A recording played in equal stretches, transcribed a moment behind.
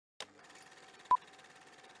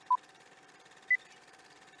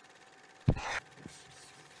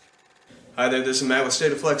Hi there, this is Matt with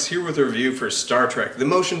State of Flex here with a review for Star Trek, the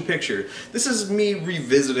motion picture. This is me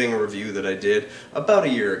revisiting a review that I did about a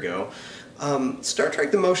year ago. Star Trek,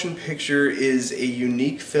 the motion picture is a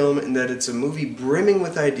unique film in that it's a movie brimming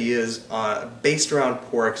with ideas based around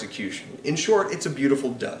poor execution. In short, it's a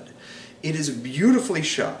beautiful dud. It is beautifully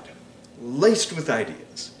shot, laced with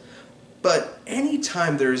ideas. But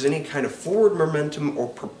anytime there is any kind of forward momentum or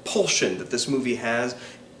propulsion that this movie has,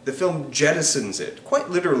 the film jettisons it, quite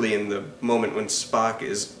literally in the moment when Spock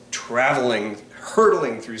is traveling,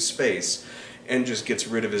 hurtling through space, and just gets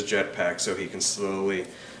rid of his jetpack so he can slowly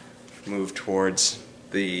move towards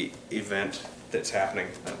the event that's happening.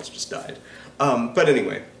 I almost just died. But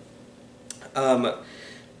anyway,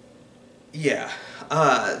 yeah.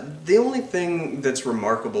 The only thing that's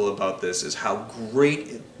remarkable about this is how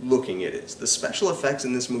great looking it is. The special effects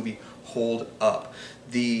in this movie hold up.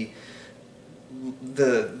 The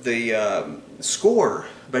score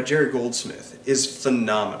by Jerry Goldsmith is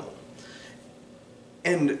phenomenal.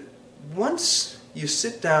 And once you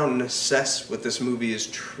sit down and assess what this movie is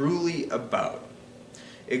truly about,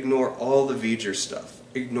 ignore all the V-Ger stuff,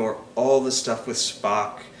 ignore all the stuff with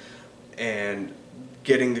Spock and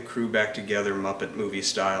getting the crew back together Muppet movie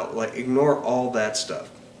style, like ignore all that stuff.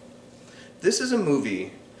 This is a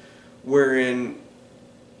movie wherein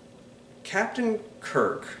Captain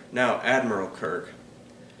Kirk, now Admiral Kirk,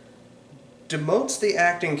 demotes the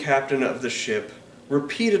acting captain of the ship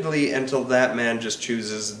repeatedly until that man just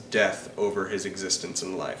chooses death over his existence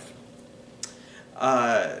in life.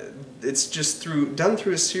 It's just done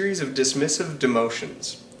through a series of dismissive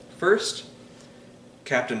demotions. First,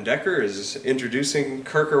 Captain Decker is introducing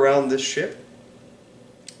Kirk around this ship.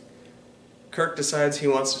 Kirk decides he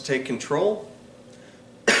wants to take control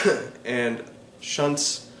and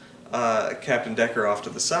shunts Captain Decker off to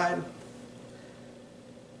the side.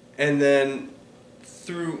 And then,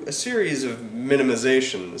 through a series of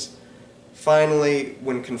minimizations, finally,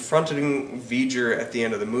 when confronting V-Ger at the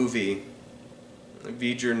end of the movie,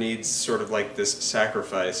 V-Ger needs sort of like this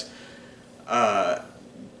sacrifice.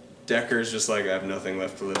 Decker's just like, I have nothing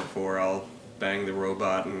left to live for, I'll bang the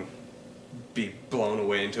robot and be blown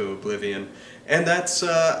away into oblivion. And that's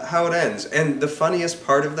how it ends. And the funniest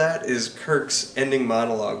part of that is Kirk's ending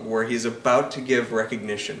monologue, where he's about to give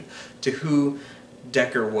recognition to who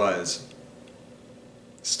Decker was.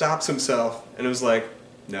 Stops himself and it was like,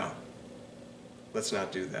 no, let's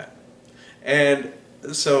not do that. And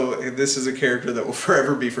so this is a character that will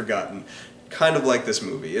forever be forgotten. Kind of like this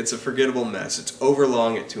movie. It's a forgettable mess. It's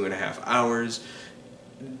overlong at 2.5 hours.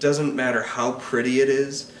 Doesn't matter how pretty it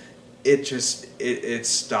is, it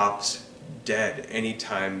stops dead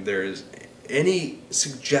anytime there's any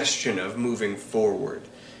suggestion of moving forward.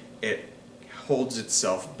 It holds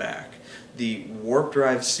itself back. The warp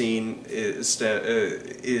drive scene is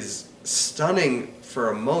stunning for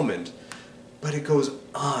a moment, but it goes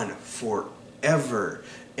on forever.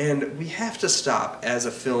 And we have to stop, as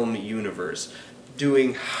a film universe,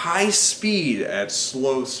 doing high speed at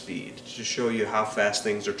slow speed to show you how fast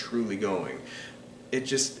things are truly going.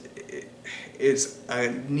 It's a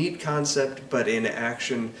neat concept, but in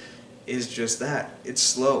action is just that. It's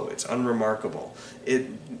slow, it's unremarkable. It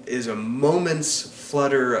is a moment's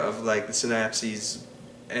flutter of like the synapses,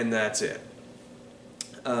 and that's it.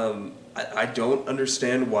 I don't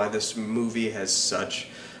understand why this movie has such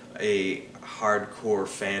a hardcore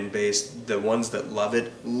fan base. The ones that love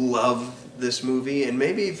it love this movie, and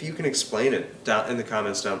maybe if you can explain it down in the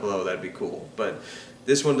comments down below, that'd be cool. But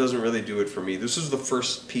this one doesn't really do it for me. This was the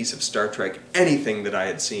first piece of Star Trek anything that I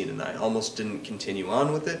had seen, and I almost didn't continue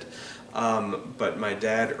on with it. But my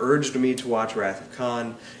dad urged me to watch Wrath of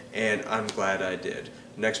Khan, and I'm glad I did.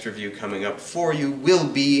 Next review coming up for you will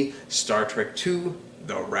be Star Trek II,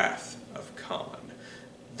 The Wrath of Khan.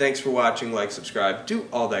 Thanks for watching, like, subscribe, do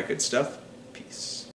all that good stuff. Peace.